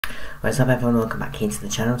What's up everyone, welcome back here to the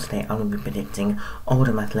channel. Today I'm going to be predicting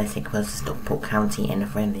Oldham Athletic versus Stockport County in a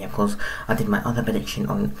friendly. Of course, I did my other prediction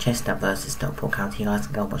on Chester versus Stockport County. You guys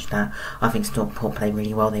can go and watch that. I think Stockport played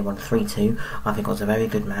really well. They won 3-2. I think it was a very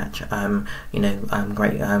good match.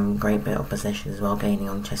 Great bit of possession as well, gaining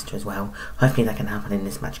on Chester as well. Hopefully that can happen in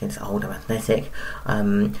this match against Oldham Athletic.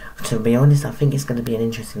 To be honest, I think it's going to be an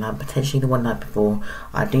interesting night, potentially the one night before.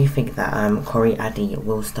 I do think that Corey Addy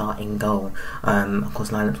will start in goal. Of course,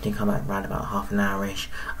 lineups do come out around about half an hour-ish.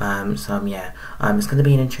 It's going to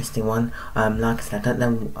be an interesting one. Like I said, I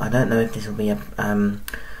don't know if this will be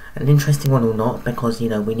an interesting one or not, because we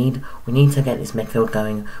need to get this midfield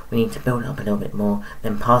going. We need to build up a little bit more,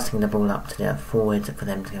 then passing the ball up to the forwards for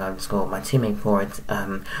them to go and score. My two main forwards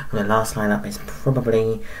from the last lineup is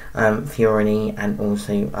probably Fiorini and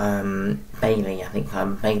also Bailey. I think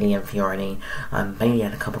Bailey and Fiorini. Bailey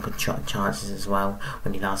had a couple good chances as well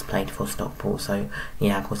when he last played for Stockport. So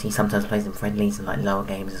yeah, of course he sometimes plays in friendlies and like lower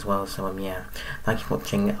games as well. So yeah, thank you for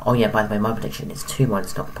watching. Oh yeah, by the way, my prediction is 2-1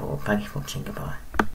 Stockport. Thank you for watching. Goodbye.